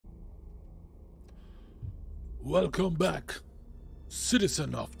Welcome back,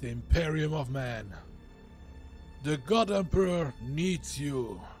 citizen of the Imperium of Man. The God Emperor needs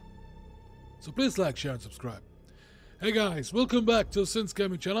you. So please like, share and subscribe. Hey guys, welcome back to Sin's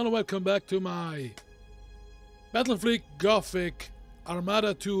Gaming Channel and welcome back to my Battlefleet Gothic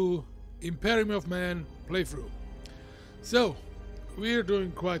Armada 2 Imperium of Man playthrough. So, we're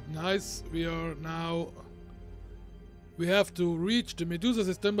doing quite nice. We have to reach the Medusa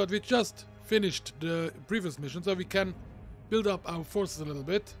system, but we just finished the previous mission, so we can build up our forces a little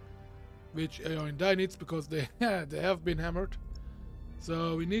bit, which are in dire needs because they have been hammered.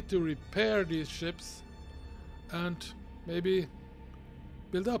 So we need to repair these ships and maybe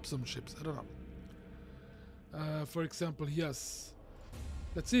build up some ships. I don't know. For example, yes.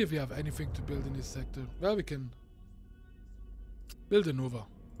 Let's see if we have anything to build in this sector. Well, we can build a Nova.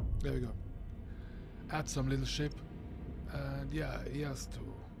 There we go. Add some little ship. And yeah, he has to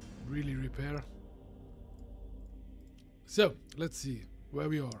really repair. So, let's see where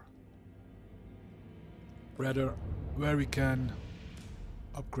we are. Rather, where we can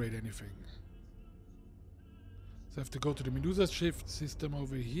upgrade anything. So I have to go to the Medusa shift system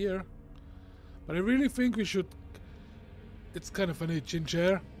over here. But I really think we should... It's kind of funny,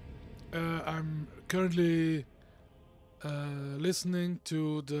 Chincher. I'm currently listening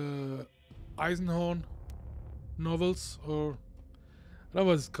to the Eisenhorn novels, or I don't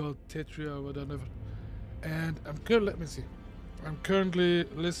know what it's called, Tetria or whatever. And I'm currently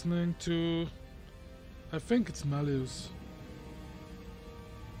listening to, I think it's Malleus.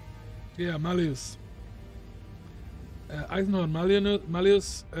 Yeah, Malleus. Eisenhorn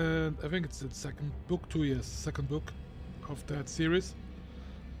Malleus, and I think it's the second book, second book of that series.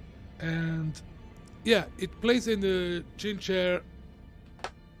 And yeah, it plays in the Chincher,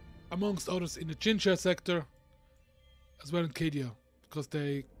 amongst others in the Chincher sector, as well in Cadia, because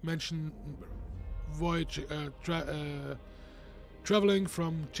they mention voyage, traveling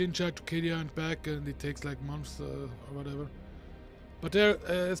from Chincher to Cadia and back, and it takes like months or whatever. But they're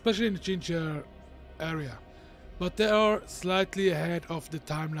especially in the Chincher area. But they are slightly ahead of the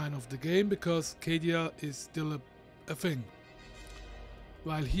timeline of the game because Cadia is still a thing.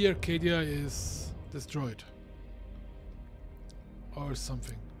 While here Cadia is destroyed. Or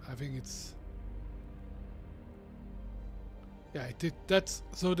something. I think it's... Yeah, it did. That's...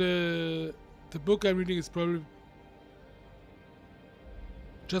 So the book I'm reading is probably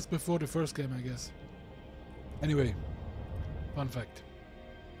just before the first game, I guess. Anyway. Fun fact.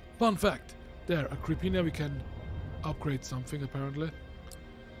 Fun fact! There, a Creepina, we can upgrade something apparently.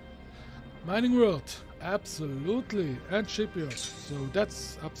 Mining world, absolutely, and shipyard, so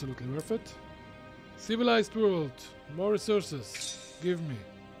that's absolutely worth it. Civilized world, more resources, give me.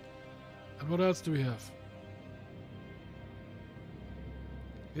 And what else do we have?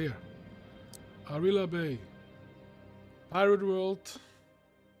 Here, Arilla Bay, pirate world.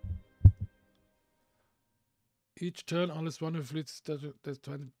 Each turn, unless one of the fleets there's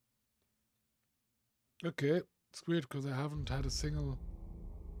 20. Okay. It's weird because I haven't had a single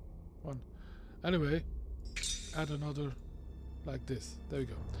one. Anyway, add another like this. There we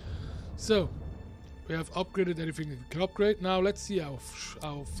go. So, we have upgraded everything we can upgrade. Now let's see our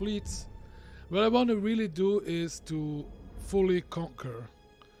fleets. What I want to really do is to fully conquer.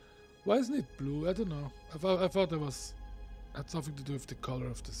 Why isn't it blue? I don't know. I thought that had something to do with the color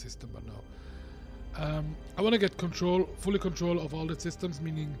of the system, but no. I want to get fully control of all the systems,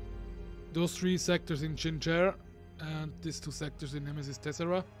 meaning those 3 sectors in Chincher and these 2 sectors in Nemesis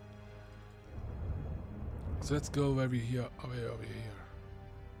Tessera. So let's go over here.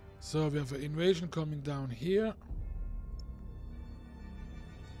 So we have an invasion coming down here.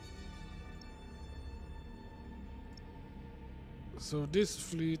 So this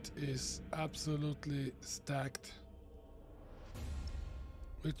fleet is absolutely stacked.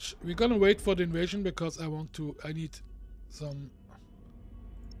 Which we're gonna wait for the invasion because I need some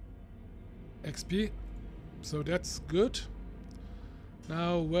XP, so that's good.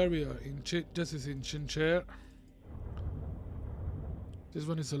 Now where we are in this is in Chincher. This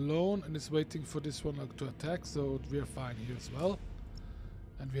one is alone and is waiting for this one to attack, so we are fine here as well.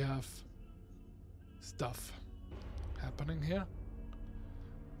 And we have stuff happening here.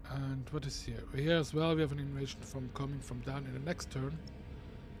 And what is here? Here as well we have an invasion coming from down in the next turn.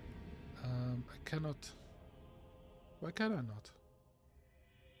 I cannot. Why can I not?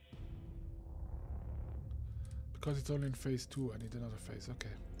 Because it's only in phase 2, I need another phase.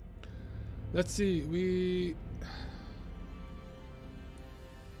 Okay. Let's see.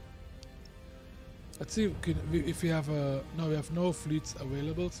 Let's see if we have a... No, we have no fleets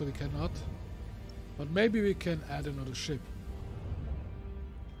available, so we cannot. But maybe we can add another ship.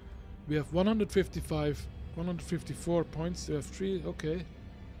 We have 155 154 points. You have 3. Okay.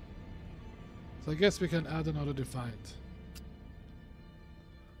 So I guess we can add another Defiant.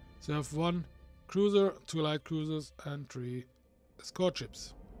 So I have 1 cruiser, 2 light cruisers, and 3 escort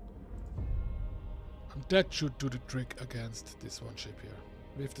ships. And that should do the trick against this one ship here,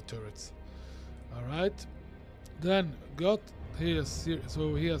 with the turrets. Alright. Then, so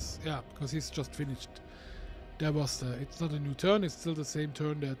he has, yeah, because he's just finished. There was, it's not a new turn, it's still the same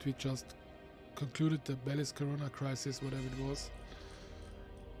turn that we just concluded the Bellis Corona crisis, whatever it was.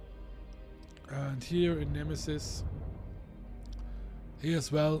 And here in Nemesis, he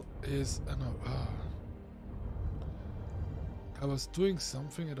as well is, I don't know, I was doing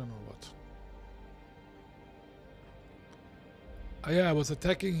something, I don't know what. Yeah, I was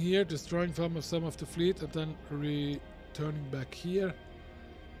attacking here, destroying some of the fleet, and then returning back here.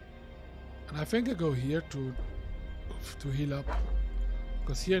 And I think I go here to heal up,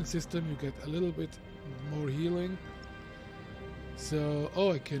 because here in system you get a little bit more healing. So,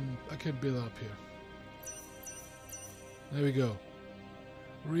 oh, I can build up here. There we go.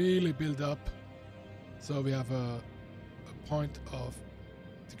 Really build up. So we have a point of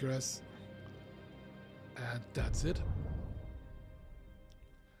digress, and that's it.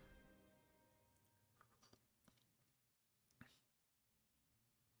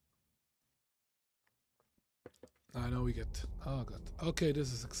 I know we get, oh god, okay,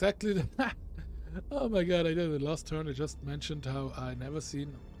 this is exactly the oh my god, I did the last turn. I just mentioned how I never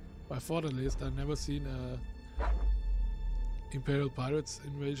seen, by far at least, I've never seen Imperial Pirates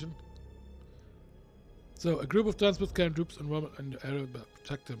invasion. So a group of transport carrying troops and women in the area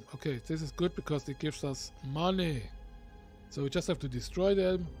protect them. Okay, this is good because it gives us money. So we just have to destroy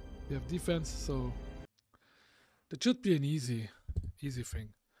them. We have defense, so that should be an easy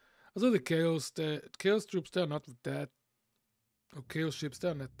thing. Also the chaos troops, they're not that, or chaos ships,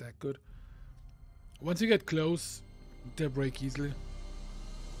 they're not that good. Once you get close, they break easily.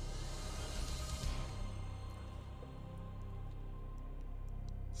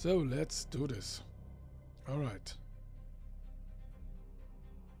 So let's do this. Alright.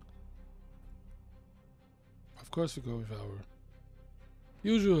 Of course we go with our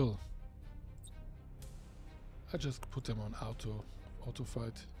usual. I just put them on auto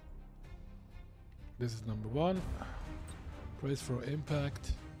fight. This is number 1. Brace for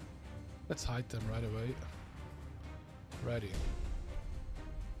impact. Let's hide them right away. Ready.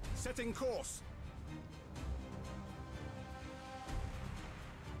 Setting course.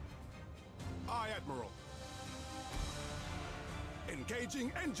 Aye, Admiral.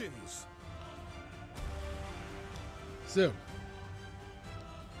 Engaging engines. So,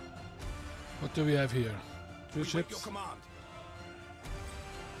 what do we have here? 3 Your ships. command.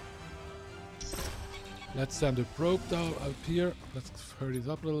 Let's send a probe down up here. Let's hurry it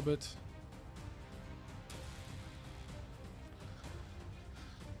up a little bit.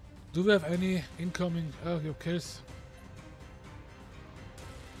 Do we have any incoming? Oh, okay.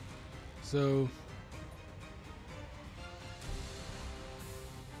 So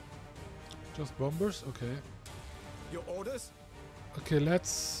just bombers, okay. Your orders? Okay,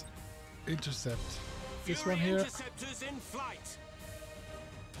 let's intercept this one here. Interceptors in flight.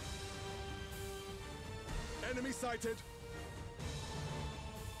 Enemy sighted.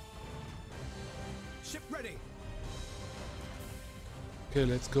 Ship ready. Okay,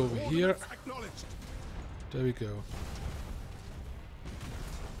 let's go over here. Acknowledged. There we go.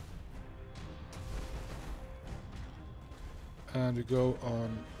 And we go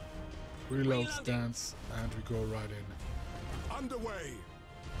on reload stance, and we go right in. Underway.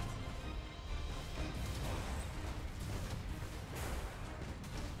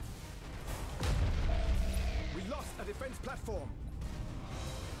 We lost a defense platform.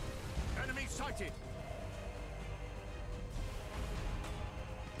 Enemy sighted.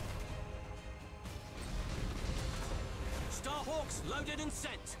 Starhawks loaded and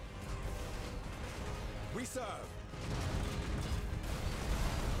sent. We serve.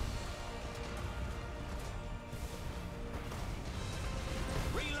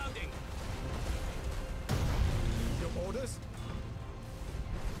 Reloading. Your orders?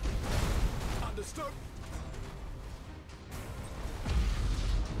 Understood.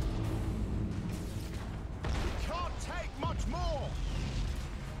 We can't take much more.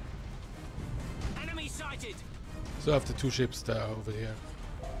 Enemy sighted. So after 2 ships that are over here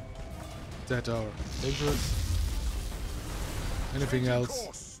that are dangerous. Anything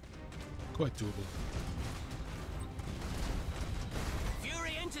else? Quite doable.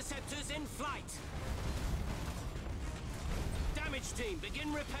 Fury interceptors in flight. Damage team,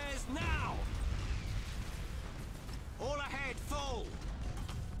 begin repairs now. All ahead, full.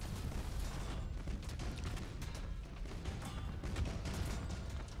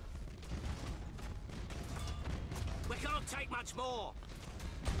 take much more.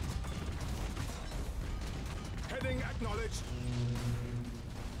 Heading acknowledged.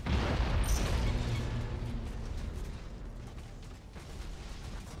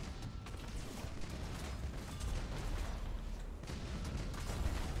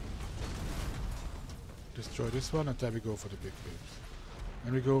 Destroy this one, and then we go for the big beams.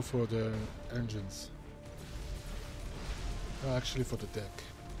 And we go for the engines. Well, actually for the deck.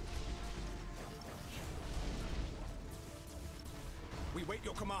 We wait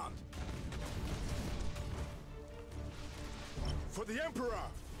your command. For the Emperor!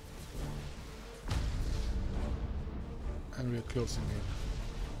 And we are closing in.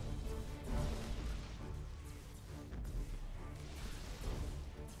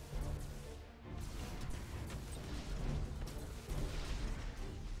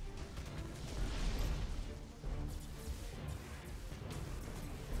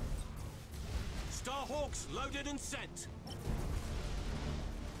 Starhawks loaded and sent.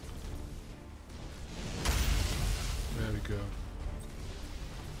 There we go.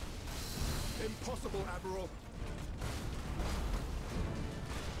 Impossible, Admiral.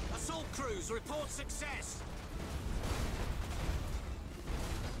 Assault crews report success.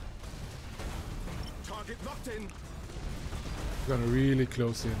 Target locked in. We're gonna really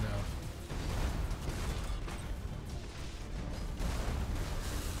close in now.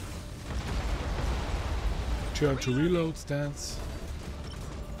 Turn to reload stance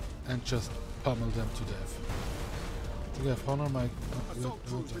and just pummel them to death. Do we have honor? My Assault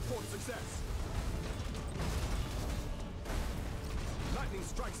crews report success. Lightning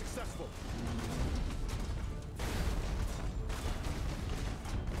strike successful.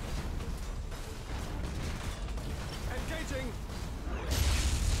 Engaging.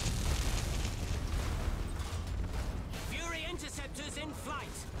 Fury interceptors in flight.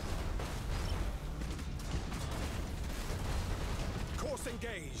 Course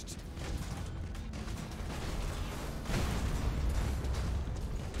engaged.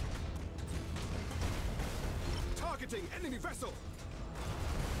 Targeting enemy vessel.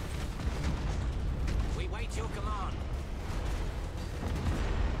 We wait your command.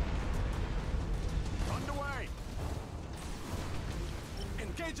 Underway.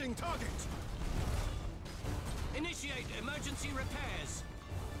 Engaging target. Initiate emergency repairs.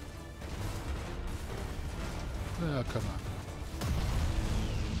 Oh, come on.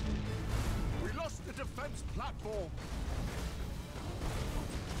 We lost the defense platform.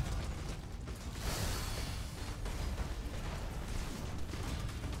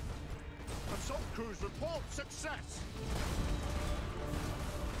 Assault crews report success.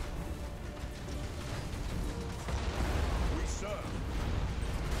 We serve.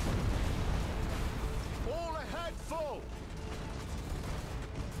 All ahead full.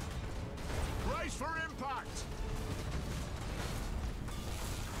 Brace for impact.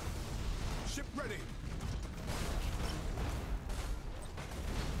 Ship ready.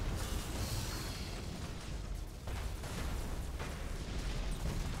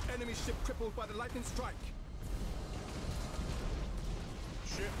 Enemy ship crippled by the lightning strike.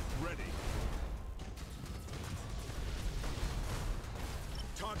 Ship ready.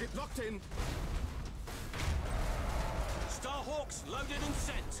 Target locked in. Starhawks loaded and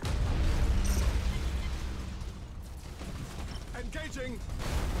sent. Engaging.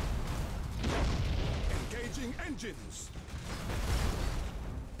 Engaging engines.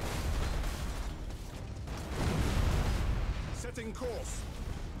 Setting course.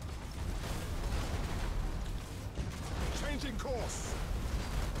 Changing course.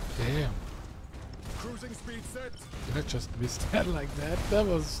 Damn. Cruising speed set. Did I just miss that like that? That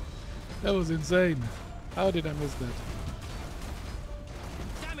was insane. How did I miss that?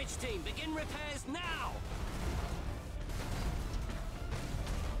 Damage team, begin repairs now.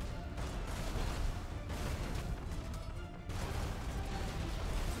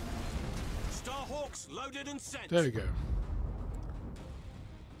 Starhawks loaded and sent. There we go.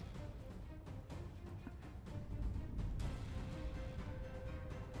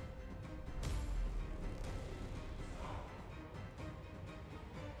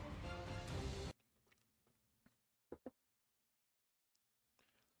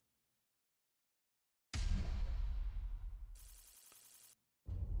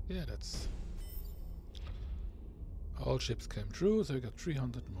 Yeah, that's... all ships came through, so we got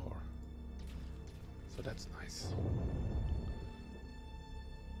 300 more. So that's nice.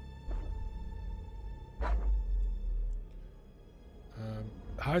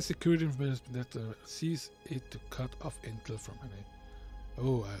 High security information that sees it to cut off intel from any...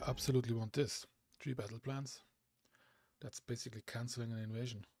 Oh, I absolutely want this. 3 battle plans. That's basically cancelling an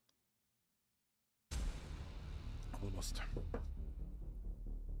invasion. almost.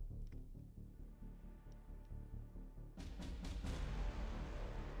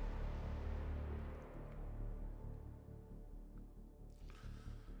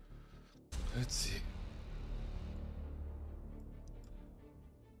 Let's see.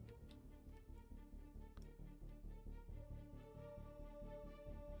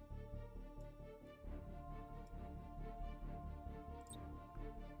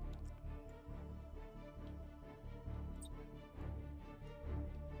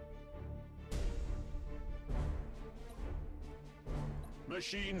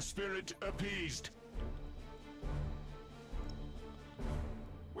 Machine spirit appeased.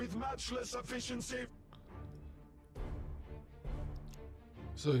 With matchless efficiency.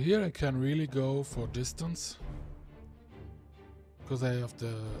 So here I can really go for distance because I have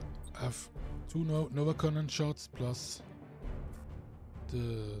two Nova Cannon shots plus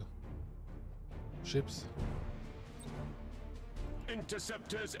the ships.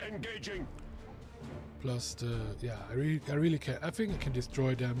 Interceptors engaging. Plus the I really can. I think I can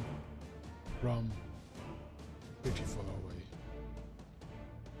destroy them from pretty far away.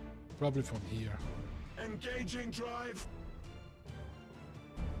 Probably from here. Engaging drive.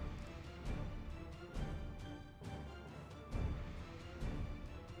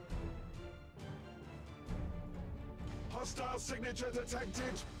 Hostile signature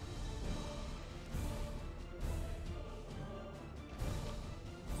detected.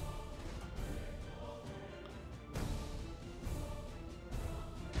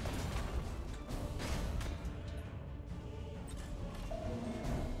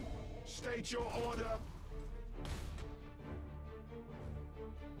 State your order.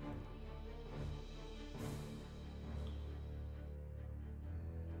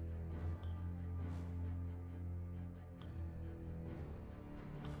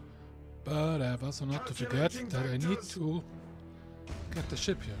 But I have also not to forget that I need to get the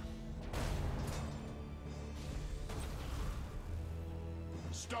ship here.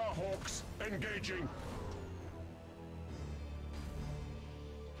 Starhawks engaging.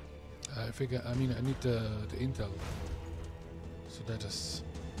 I mean, I need the intel. So that is...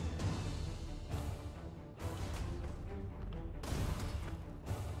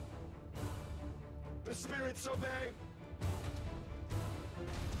 The spirits obey.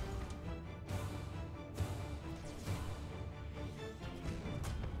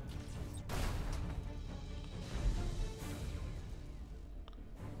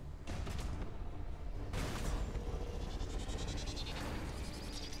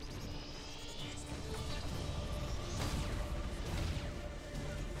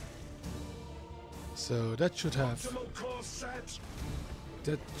 So that should have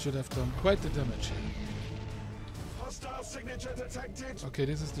done quite the damage here. Hostile signature detected. Okay,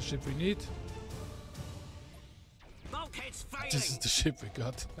 this is the ship we need. Bulkhead's failing. This is the ship we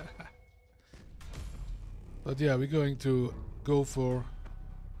got. But yeah, we're going to go for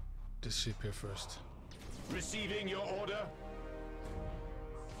this ship here first. Receiving your order.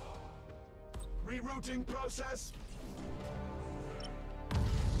 Rerouting process.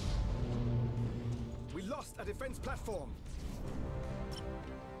 We lost a defense platform.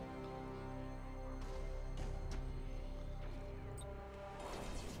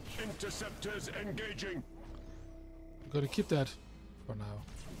 Interceptors engaging. Gotta keep that for now.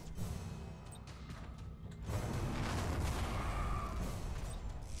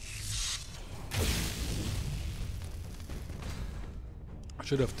 I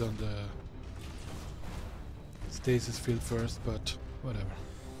should have done the stasis field first, but whatever.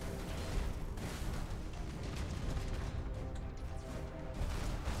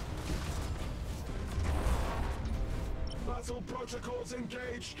 Battle protocols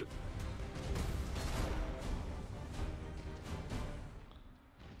engaged.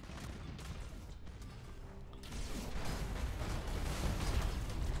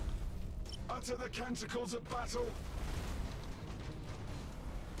 Utter the canticles of battle.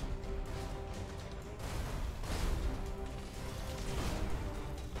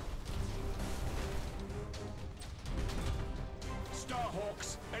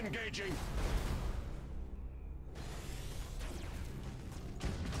 Starhawks engaging.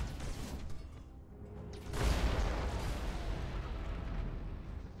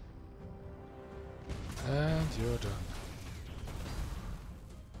 And you're done.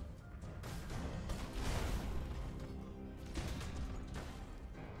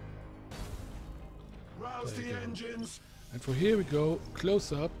 Rouse the engines. And for here we go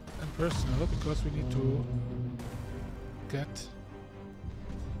close up and personal because we need to get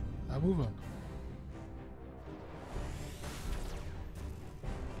a move on.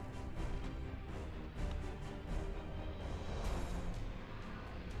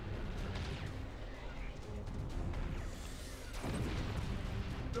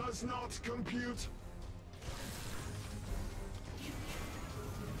 Does not compute.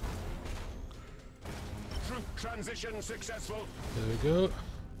 Troop transition successful. There we go.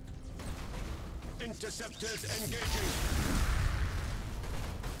 Interceptors engaging.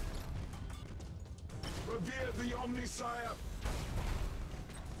 Revere the Omnisire.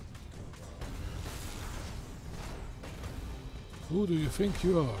 Who do you think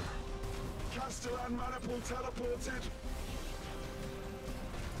you are? Castellan Maniple teleported.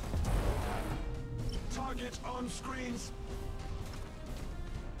 Target on screens.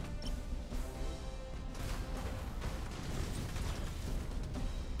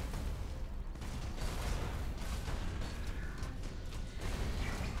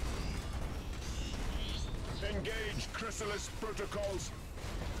 Engage Chrysalis protocols.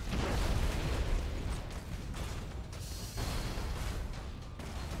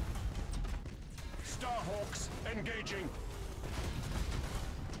 Starhawks engaging.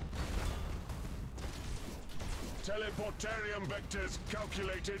 Teleportarium vectors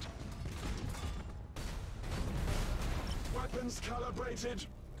calculated. Weapons calibrated.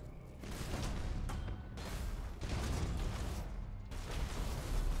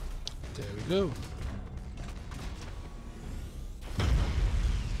 There we go.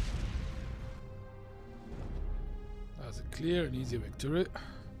 That was a clear and easy victory.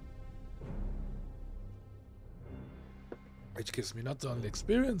 Which gives me not only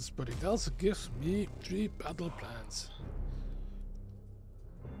experience, but it also gives me 3 battle plans.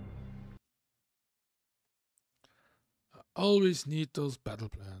 I always need those battle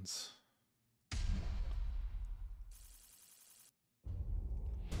plans.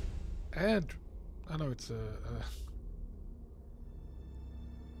 And I know it's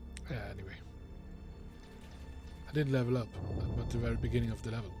yeah, anyway. I didn't level up at the very beginning of the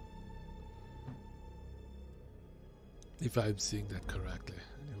level. If I'm seeing that correctly,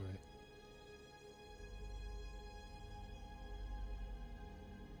 anyway.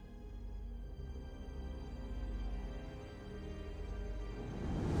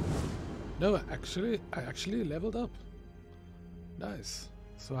 No, I actually leveled up. Nice.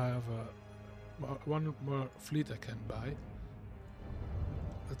 So I have one more fleet I can buy.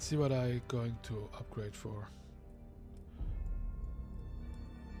 Let's see what I'm going to upgrade for.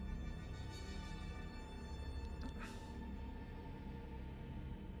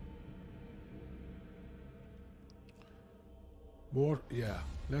 More, yeah,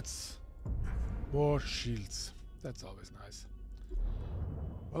 more shields. That's always nice.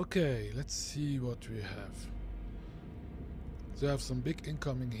 Okay, let's see what we have. So we have some big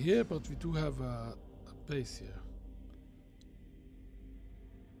incoming here, but we do have a base here.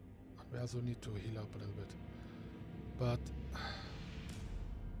 We also need to heal up a little bit. But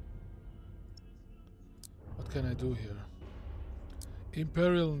what can I do here?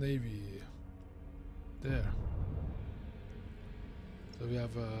 Imperial Navy. There. So we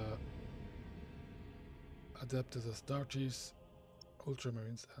have adapted as Starchiefs,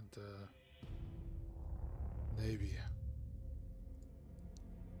 Ultramarines, and Navy.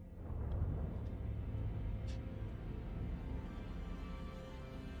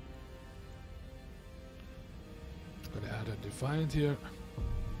 Gonna add a Defiant here.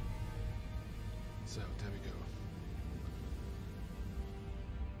 So there we go.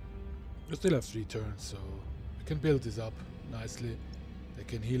 We still have 3 turns, so we can build this up nicely. They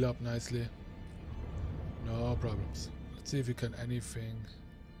can heal up nicely. No problems. Let's see if we can anything.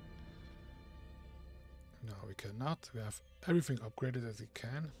 No, we cannot. We have everything upgraded as we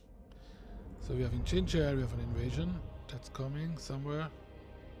can. So we have in Ginger, we have an invasion that's coming somewhere.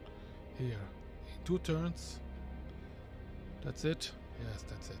 Here. In 2 turns. That's it? Yes,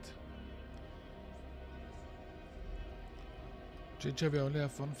 that's it. Ginger, we only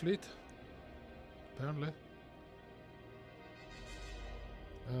have 1 fleet. Apparently.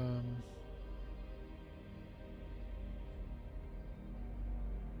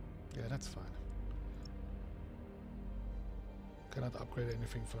 Yeah, that's fine. Cannot upgrade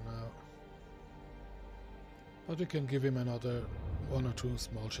anything for now. But we can give him another 1 or 2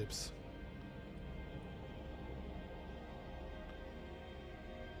 small ships.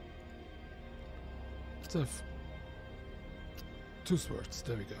 Let's have 2 swords.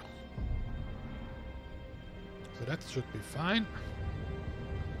 There we go. So that should be fine.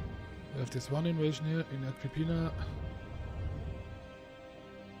 We have this 1 invasion here in Agrippina.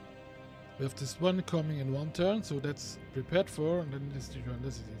 We have this 1 coming in 1 turn, so that's prepared for, and then this turn.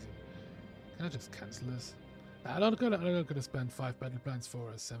 This is easy. Can I just cancel this? Nah, I'm not gonna spend 5 battle plans for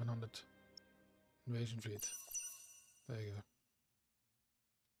a 700 invasion fleet. There you go.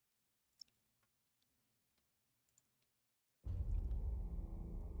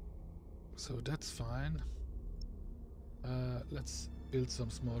 So that's fine. Let's build some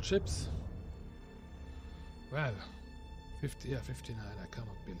small ships. Well, 59. I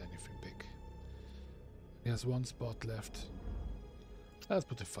cannot build anything big. He has one spot left. Let's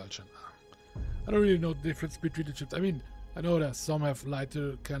put a falchion. I don't really know the difference between the ships. I mean, I know that some have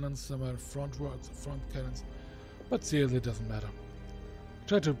lighter cannons, some are front cannons, but seriously, it doesn't matter.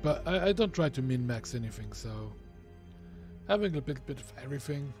 But I don't try to min-max anything, so having a bit of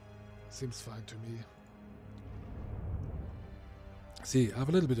everything seems fine to me. See, I have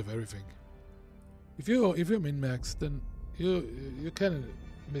a little bit of everything. If you're min-max, then you're kind of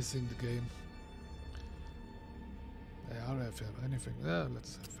missing the game. Yeah, I don't have anything. Yeah,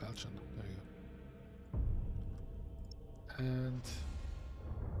 let's have falchion. There you go. And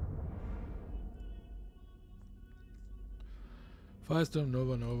Firestorm,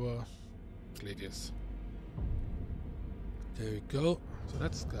 Nova, Gladius. There we go. So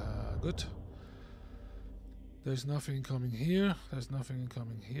that's good. There's nothing coming here. There's nothing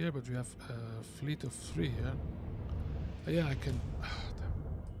coming here, but we have a fleet of 3 here. Yeah, I can.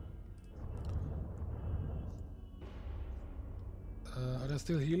 Are they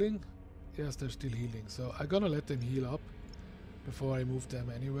still healing? Yes, they're still healing. So I'm gonna let them heal up before I move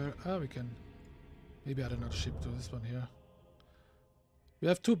them anywhere. We can maybe add another ship to this one here. We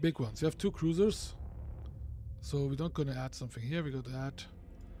have 2 big ones. We have 2 cruisers. So we're not gonna add something here. We're gonna add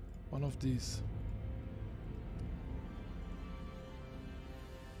one of these.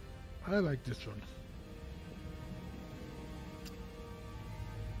 I like this one.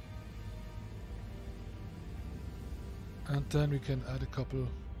 And then we can add a couple,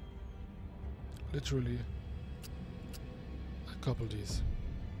 literally a couple of these.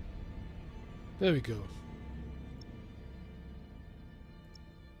 There we go.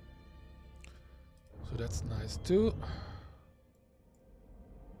 So that's nice too.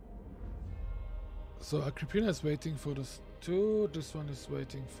 So Agrippina is waiting for those 2. This one is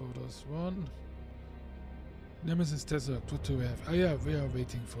waiting for those 1. Nemesis Desert, what do we have? Oh yeah, we are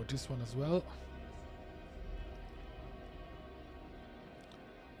waiting for this one as well.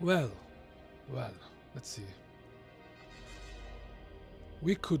 Well, let's see.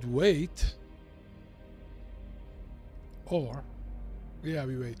 We could wait. Or, yeah,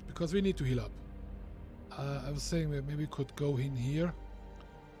 we wait, because we need to heal up. I was saying that maybe we could go in here.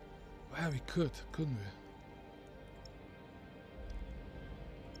 Well, we could, couldn't we?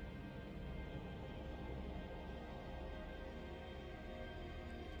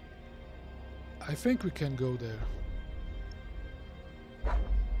 I think we can go there.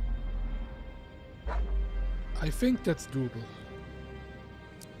 I think that's doable.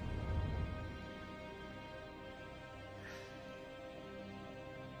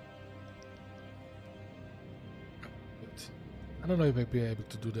 But I don't know if I'll be able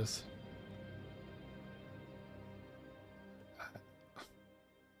to do this.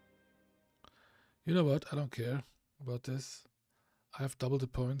 You know what? I don't care about this. I have double the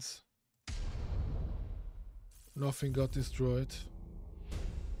points. Nothing got destroyed.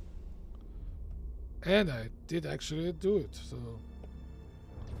 And I did actually do it, so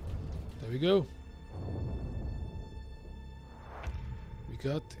there we go. We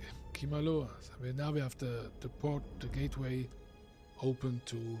got Kimaloa. I mean, now we have the port, the gateway open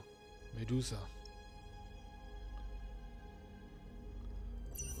to Medusa.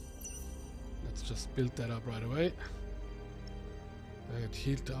 Let's just build that up right away. I get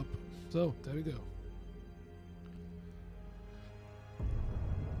healed up. So there we go.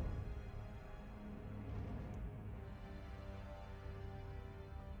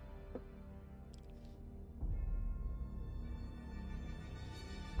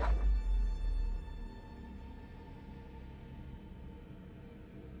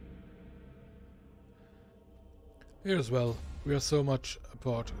 Here as well, we are so much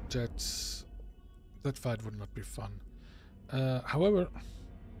apart that that fight would not be fun. However,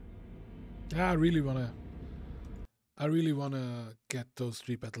 yeah, I really wanna get those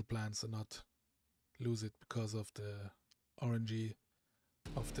 3 battle plans and not lose it because of the RNG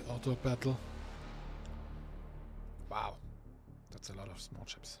of the auto battle. Wow, that's a lot of small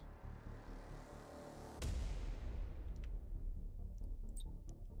ships.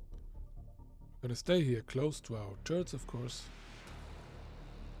 Gonna stay here close to our turrets, of course.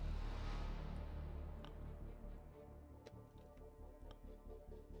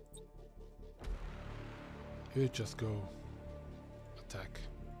 You just go attack.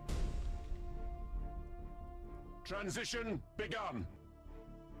 Transition begun.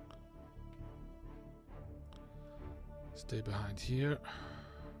 Stay behind here.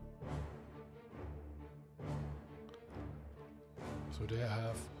 So they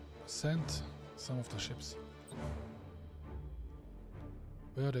have sent some of the ships.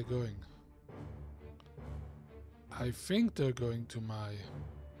 Where are they going? I think they're going to my...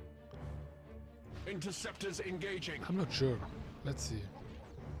 Interceptors engaging. I'm not sure. Let's see.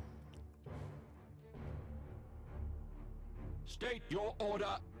 State your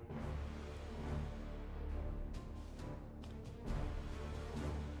order.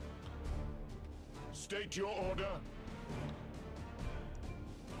 State your order.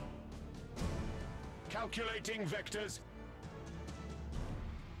 Calculating vectors.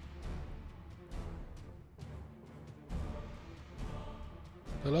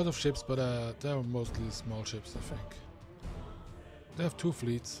 A lot of ships, but they're mostly small ships, I think. They have 2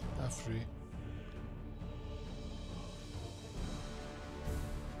 fleets, I have 3.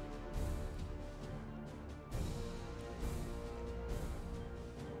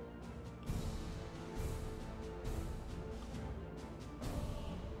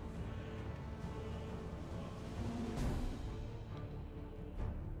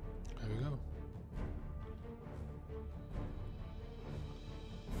 There we go.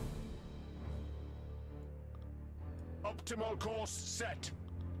 Optimal course set.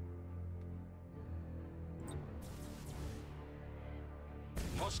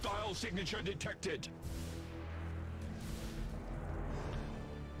 Hostile signature detected.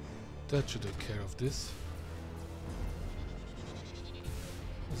 That should take care of this.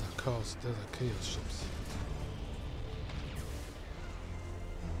 Those are chaos, those are chaos ships.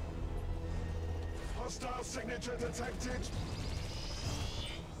 Hostile signature detected.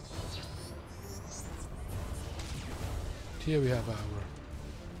 Here we have our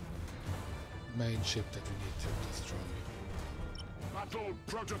main ship that we need to destroy. Battle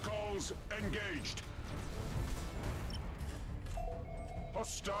protocols engaged.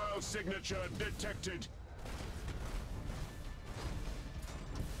 Hostile signature detected.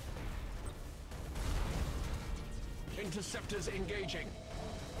 Interceptors engaging.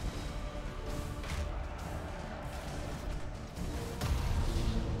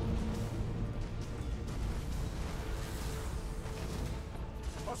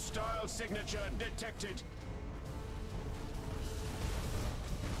 Hostile signature detected.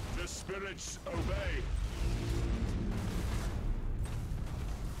 The spirits obey.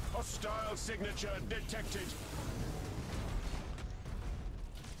 Hostile signature detected.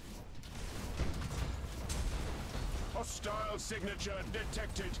 Hostile signature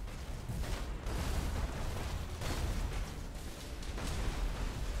detected.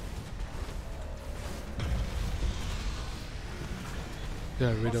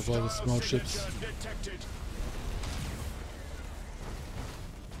 Get rid of all the small ships. Detected.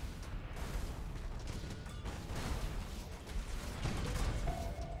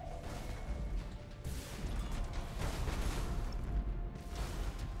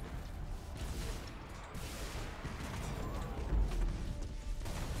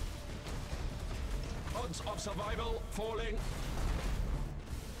 Odds of survival falling.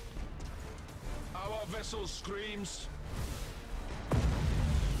 Our vessel screams.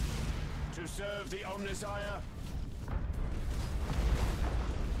 To serve the Omnisire.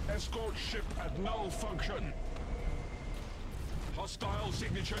 Escort ship at null function. Hostile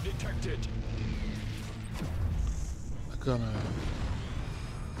signature detected. I'm gonna...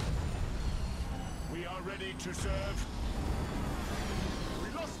 We are ready to serve. We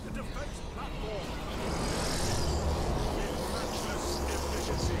lost the defense platform. With matchless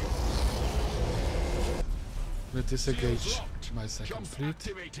efficiency. We'll disengage Seals locked. my second Jump fleet.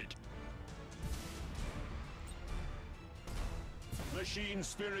 activated. Machine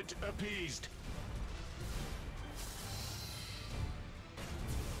spirit appeased.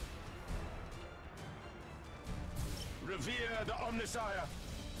 Revere the Omnisire.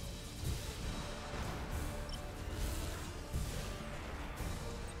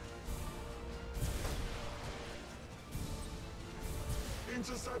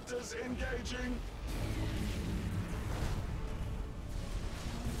 Interceptors engaging.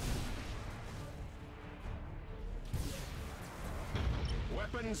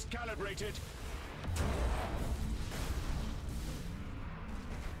 Weapons calibrated.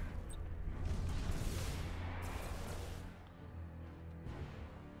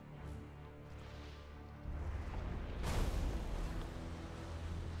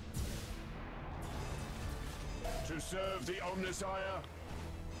 To serve the Omnisire.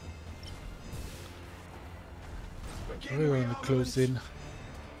 We're gonna close in.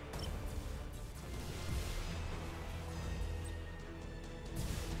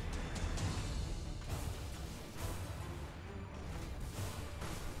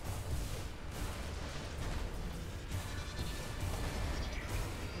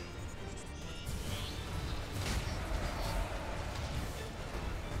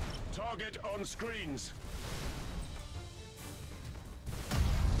 Target on screens.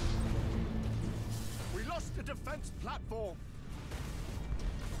 We lost the defense platform.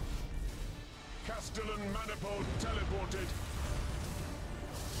 Castellan manifold teleported.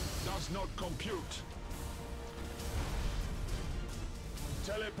 Does not compute.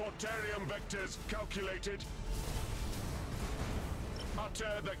 Teleportarium vectors calculated.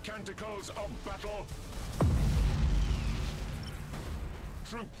 Utter the canticles of battle.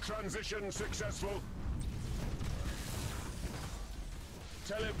 Troop transition successful.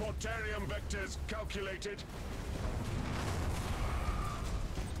 Teleportarium vectors calculated.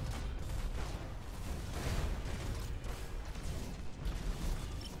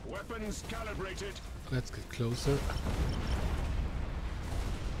 Weapons calibrated. Let's get closer.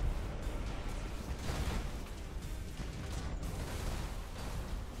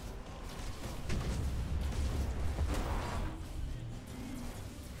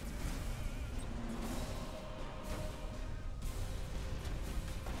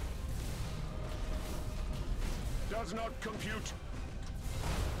 Does not compute.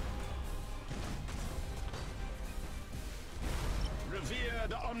 Revere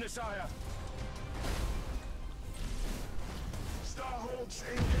the Omnissiah. Starhawks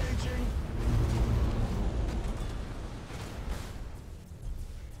engaging.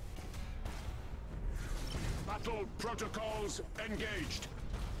 Battle protocols engaged.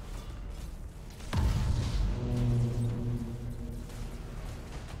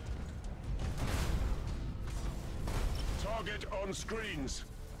 Target on screens.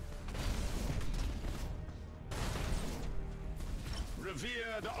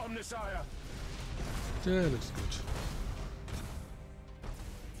 Revere the Omnissiah. Yeah, looks good.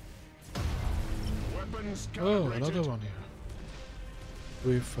 Weapons Oh, calibrated. another one here.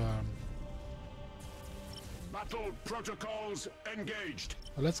 With Battle protocols engaged.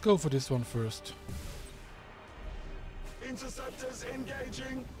 let's go for this one first. Interceptors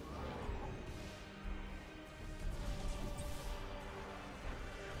engaging.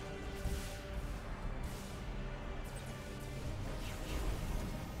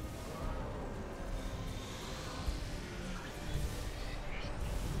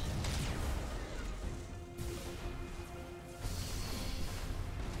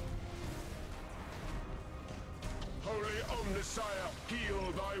 Holy Omnissiah,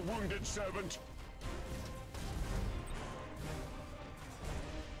 heal thy wounded servant.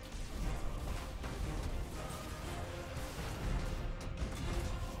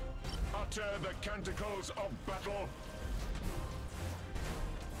 Utter the canticles of battle.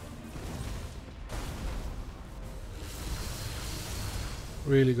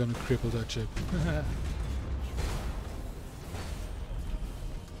 Really gonna cripple that ship.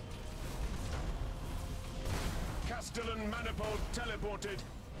 Castellan manifold teleported.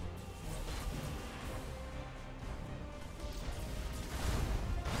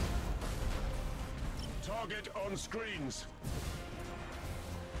 Target on screens.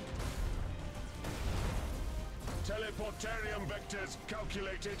 Teleportarium vectors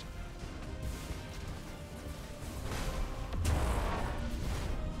calculated.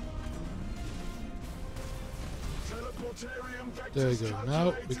 Teleportarium vectors There you go. Now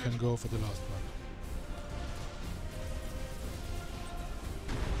we calculated. can go for the last one.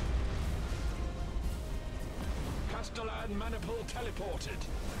 Castellan manifold teleported.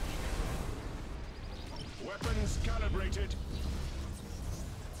 Weapons calibrated.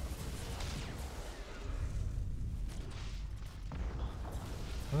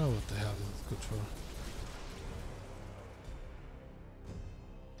 I don't know what the hell this is good for.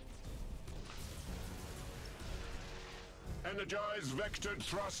 Energize vectored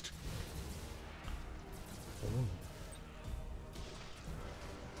thrust. Oh.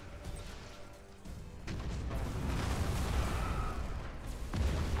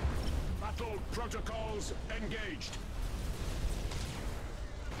 Battle protocols engaged.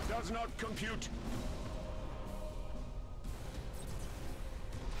 Does not compute.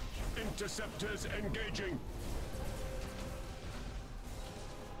 Interceptors engaging.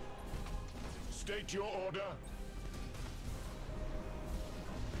 State your order.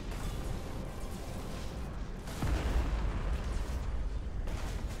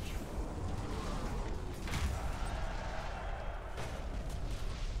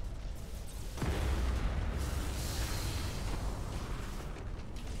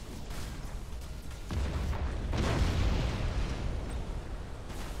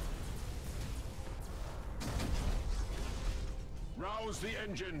 Rouse the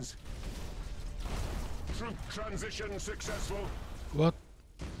engines. Troop transition successful. What?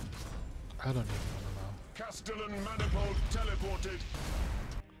 I don't even know now. Castellan manifold teleported.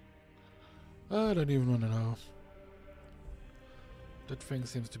 I don't even want to know. That thing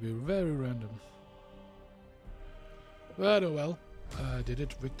seems to be very random. But oh well. I did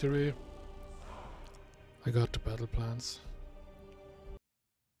it. Victory. I got the battle plans.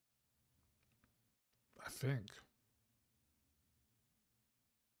 I think.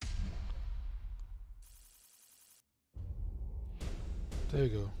 There you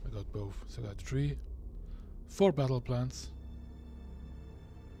go. I got both. So I got 4 battle plans.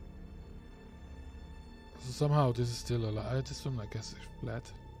 So somehow this is still alive. This one I guess is flat.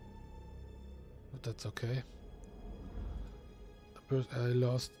 But that's okay. I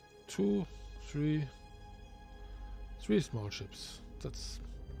lost 3 small ships.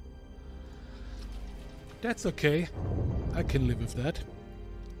 That's okay. I can live with that.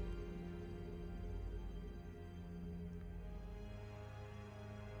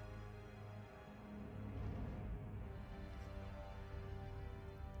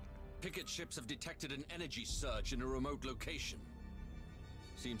 Picket ships have detected an energy surge in a remote location.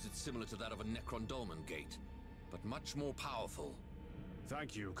 Seems it's similar to that of a Necron Dolmen gate, but much more powerful.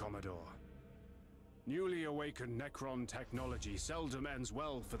 Thank you, Commodore. Newly awakened Necron technology seldom ends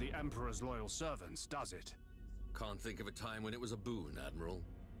well for the Emperor's loyal servants, does it? Can't think of a time when it was a boon, Admiral.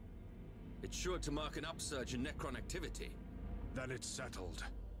 It's sure to mark an upsurge in Necron activity. Then it's settled.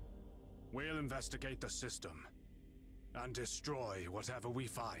 We'll investigate the system and destroy whatever we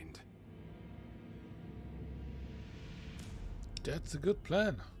find. That's a good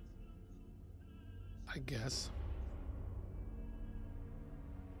plan, I guess.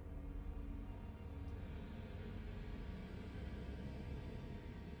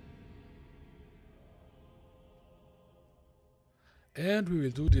 And we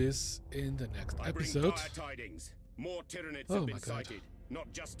will do this in the next episode. Dire tidings. More Tyranids Oh have been my God. sighted,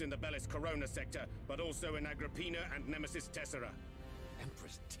 not just in the Bellis Corona sector, but also in Agrippina and Nemesis Tessera.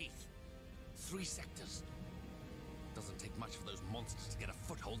 Emperor's teeth. 3 sectors. Doesn't take much for those monsters to get a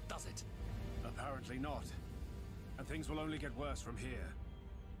foothold, does it? Apparently not. And things will only get worse from here.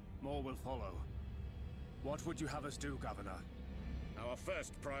 More will follow. What would you have us do, Governor? Our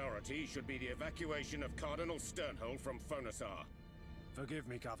first priority should be the evacuation of Cardinal Sternhole from Phonasar. Forgive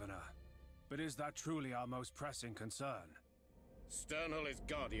me, Governor, but is that truly our most pressing concern? Sternhole is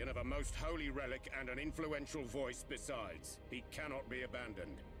guardian of a most holy relic and an influential voice besides. He cannot be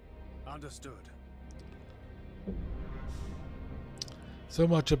abandoned. Understood. So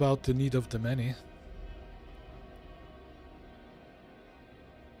much about the need of the many.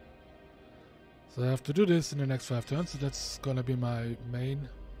 So I have to do this in the next 5 turns, so that's gonna be my main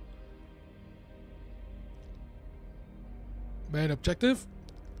objective,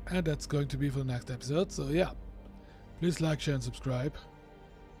 and that's going to be for the next episode. So yeah, please like, share and subscribe.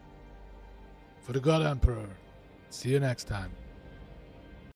 For the God Emperor. See you next time.